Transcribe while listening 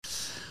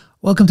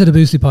Welcome to the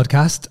Boostly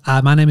podcast.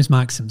 My name is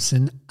Mark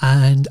Simpson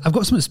and I've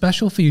got something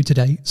special for you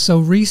today. So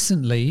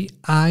recently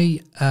I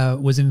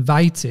was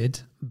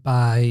invited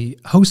by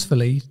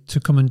Hostfully to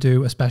come and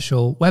do a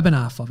special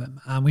webinar for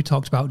them. And we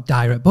talked about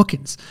direct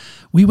bookings.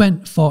 We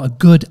went for a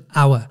good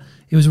hour.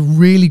 It was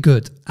really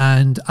good.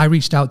 And I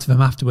reached out to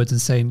them afterwards and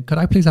saying, could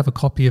I please have a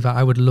copy of it?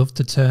 I would love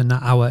to turn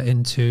that hour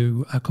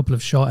into a couple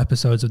of short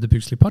episodes of the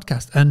Boostly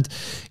podcast. And,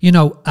 you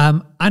know,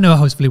 I know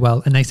Hostfully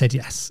well, and they said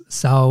yes.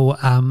 So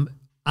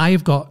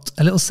I've got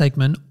a little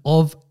segment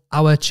of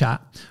our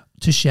chat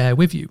to share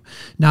with you.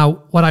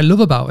 Now, what I love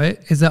about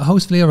it is that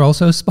Hostfully are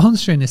also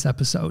sponsoring this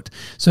episode.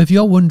 So if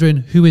you're wondering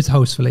who is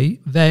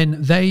Hostfully,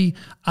 then they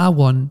are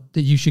one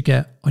that you should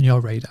get on your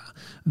radar.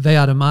 They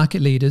are the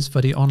market leaders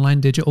for the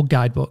online digital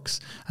guidebooks.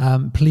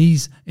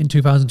 Please, in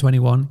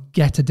 2021,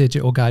 get a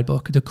digital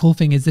guidebook. The cool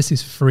thing is this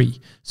is free.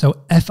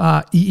 So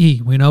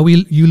free, we know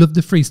you love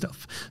the free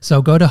stuff.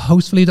 So go to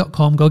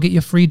hostfully.com, go get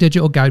your free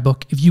digital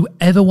guidebook. If you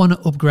ever want to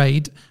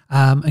upgrade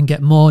and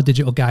get more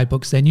digital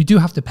guidebooks, then you do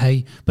have to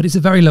pay, but it's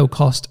a very low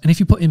cost. And if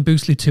you put in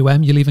Boostly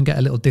 2M, you'll even get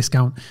a little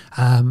discount,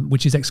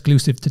 which is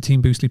exclusive to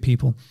Team Boostly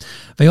people.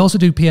 They also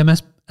do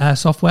PMS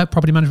software,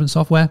 property management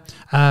software.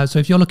 So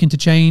if you're looking to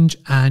change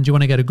and you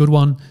want to get a good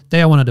one,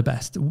 they are one of the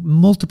best.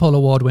 Multiple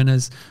award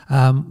winners.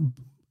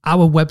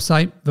 Our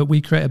website that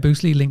we create at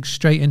Boostly links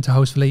straight into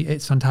Hostfully.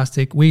 It's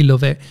fantastic. We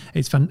love it.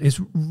 It's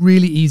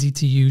really easy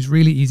to use,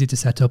 really easy to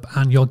set up,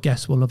 and your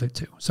guests will love it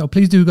too. So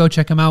please do go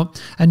check them out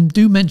and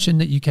do mention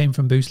that you came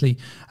from Boostly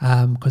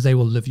because they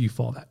will love you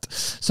for that.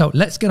 So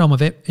let's get on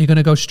with it. You're going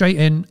to go straight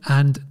in,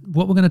 and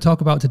what we're going to talk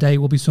about today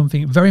will be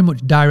something very much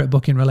direct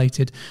booking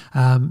related.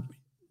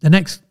 The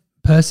next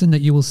person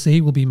that you will see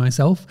will be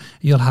myself.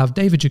 You'll have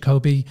David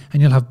Jacoby and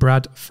you'll have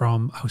Brad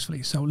from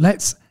Hostfully. So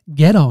let's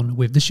get on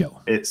with the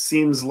show. It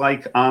seems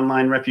like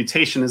online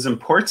reputation is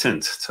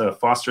important to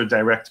foster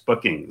direct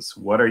bookings.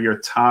 What are your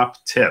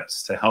top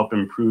tips to help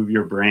improve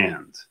your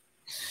brand?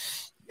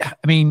 Yeah,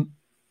 I mean,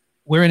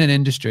 we're in an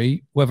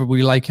industry, whether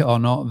we like it or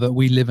not, that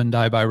we live and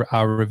die by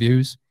our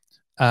reviews.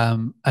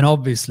 And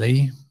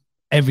obviously,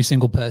 every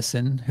single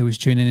person who is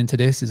tuning into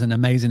this is an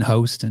amazing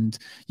host and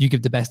you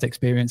give the best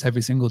experience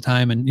every single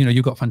time. And, you know,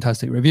 you've got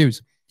fantastic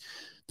reviews.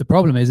 The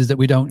problem is that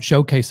we don't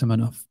showcase them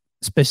enough,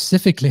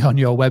 specifically on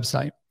your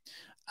website.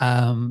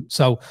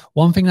 So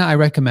one thing that I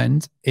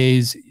recommend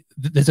is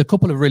there's a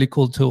couple of really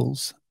cool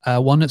tools.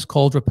 One that's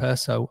called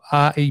Repuso,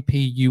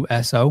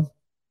 R-E-P-U-S-O.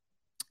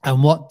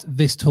 And what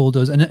this tool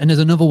does, and there's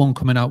another one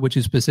coming out, which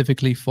is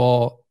specifically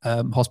for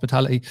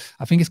hospitality.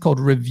 I think it's called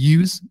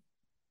Reviews,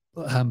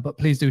 but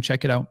please do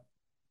check it out.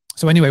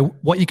 So anyway,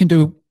 what you can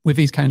do with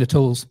these kind of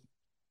tools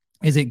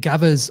is it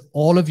gathers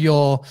all of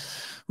your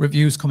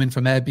reviews coming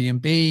from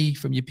Airbnb,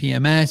 from your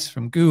PMS,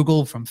 from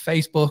Google, from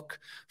Facebook,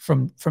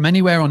 from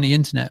anywhere on the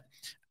internet.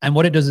 And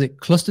what it does is it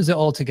clusters it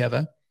all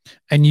together,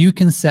 and you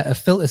can set a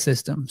filter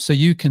system. So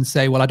you can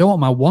say, well, I don't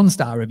want my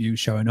 1-star reviews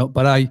showing up,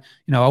 but I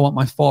want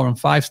my 4 and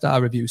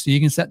 5-star reviews. So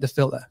you can set the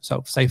filter.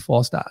 So say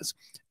 4 stars.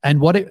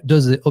 And what it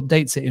does is it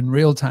updates it in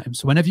real time.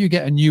 So whenever you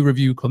get a new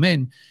review come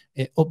in,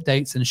 it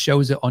updates and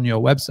shows it on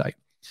your website.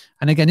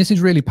 And again, this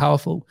is really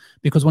powerful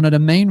because one of the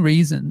main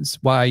reasons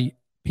why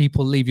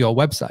people leave your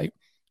website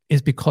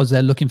is because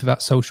they're looking for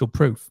that social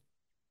proof.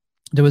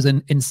 There was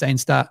an insane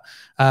stat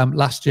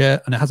last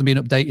year, and it hasn't been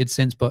updated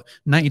since, but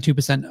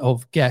 92%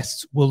 of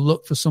guests will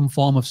look for some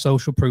form of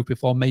social proof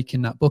before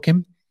making that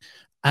booking.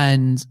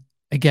 And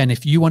again,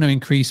 if you want to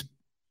increase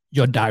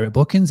your direct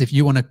bookings, if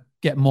you want to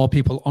get more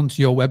people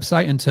onto your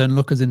website and turn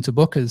lookers into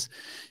bookers,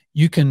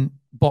 you can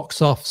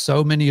box off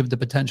so many of the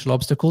potential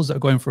obstacles that are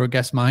going through a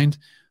guest's mind.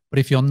 But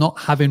if you're not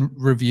having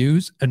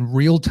reviews and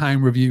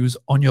real-time reviews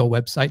on your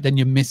website, then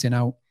you're missing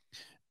out.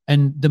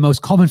 And the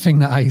most common thing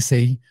that I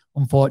see,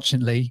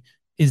 unfortunately,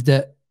 is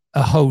that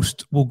a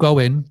host will go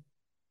in,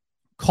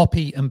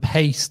 copy and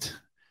paste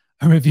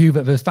a review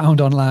that they've found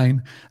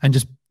online and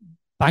just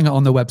bang it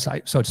on the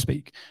website, so to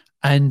speak.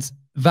 And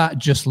that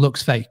just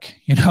looks fake.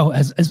 You know,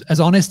 as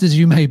honest as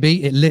you may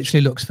be, it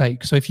literally looks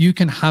fake. So if you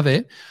can have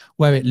it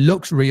where it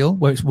looks real,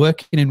 where it's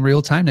working in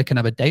real time, they can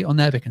have a date on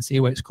there, they can see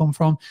where it's come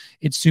from,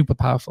 it's super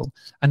powerful.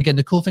 And again,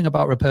 the cool thing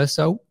about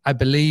Repuso, I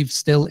believe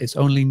still it's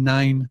only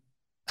 $9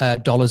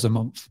 a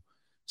month.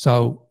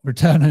 So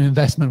return on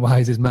investment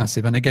wise is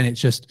massive. And again,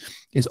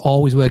 it's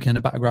always working in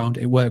the background.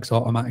 It works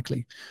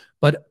automatically.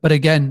 But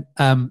again,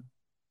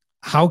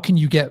 how can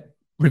you get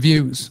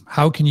reviews?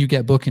 How can you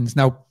get bookings?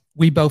 Now,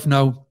 we both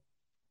know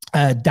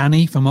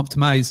Danny from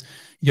Optimize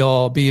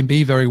Your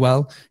B&B very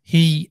well.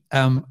 He,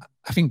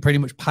 I think pretty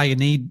much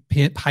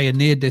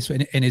pioneered this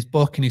in his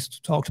book, and he's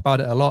talked about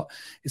it a lot.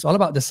 It's all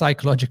about the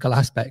psychological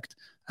aspect.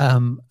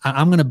 I'm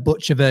going to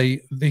butcher the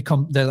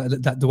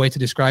way to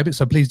describe it.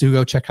 So please do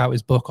go check out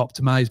his book,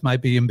 Optimize My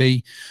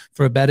B&B,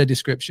 for a better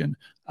description.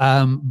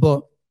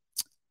 But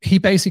he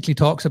basically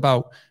talks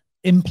about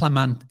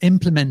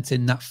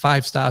implementing that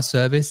 5-star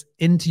service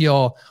into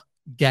your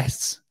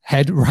guests'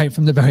 head right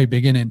from the very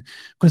beginning,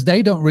 because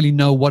they don't really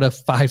know what a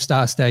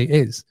 5-star stay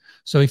is.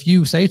 So if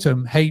you say to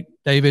them, hey,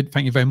 David,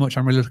 thank you very much.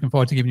 I'm really looking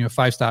forward to giving you a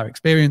 5-star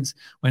experience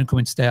when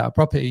coming to stay at our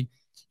property.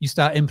 You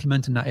start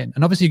implementing that in.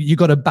 And obviously you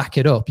got to back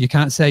it up. You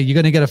can't say you're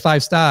going to get a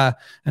 5-star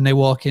and they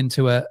walk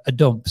into a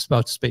dump,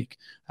 so to speak.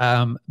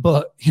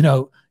 But, you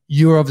know,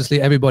 you're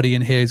obviously, everybody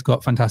in here has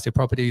got fantastic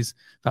properties.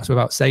 That's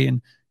without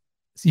saying.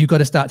 So you've got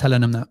to start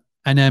telling them that.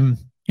 And then,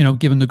 you know,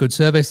 give them the good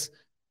service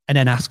and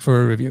then ask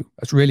for a review.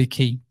 That's really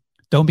key.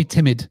 Don't be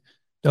timid.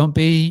 Don't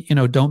be, you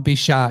know, don't be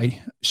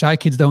shy. Shy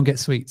kids don't get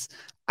sweets.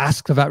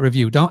 Ask for that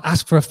review. Don't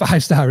ask for a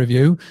 5-star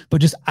review,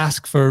 but just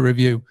ask for a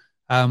review.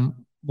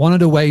 One of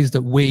the ways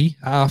that we,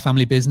 our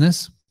family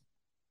business,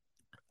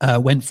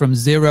 went from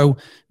 0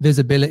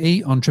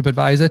 visibility on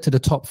TripAdvisor to the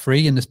top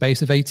 3 in the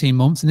space of 18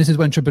 months. And this is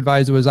when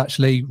TripAdvisor was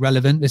actually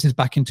relevant. This is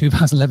back in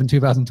 2011,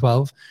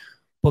 2012.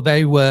 But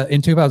they were,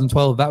 in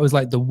 2012, that was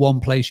like the one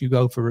place you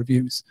go for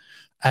reviews.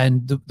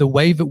 And the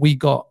way that we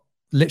got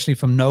literally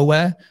from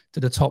nowhere to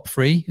the top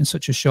 3 in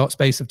such a short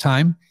space of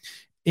time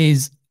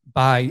is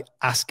by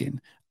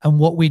asking. And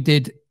what we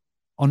did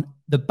on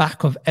the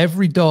back of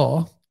every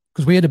door,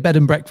 because we had a bed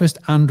and breakfast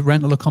and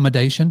rental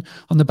accommodation,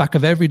 on the back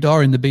of every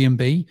door in the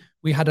B&B,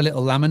 we had a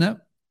little laminate,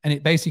 and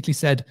it basically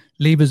said,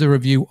 leave us a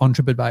review on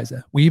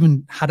TripAdvisor. We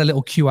even had a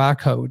little QR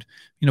code.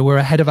 You know, we're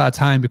ahead of our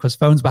time because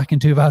phones back in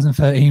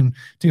 2013,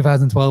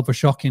 2012 were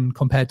shocking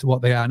compared to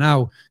what they are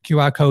now.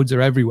 QR codes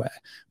are everywhere.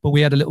 But we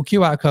had a little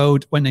QR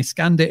code. When they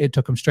scanned it, it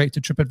took them straight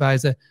to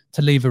TripAdvisor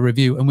to leave a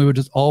review. And we were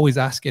just always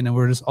asking, and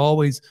we were just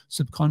always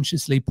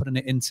subconsciously putting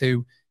it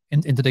into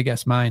the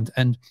guest's mind.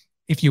 And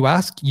if you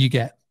ask, you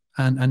get.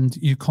 And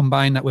you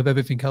combine that with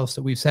everything else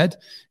that we've said,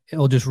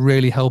 it'll just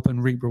really help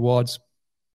and reap rewards.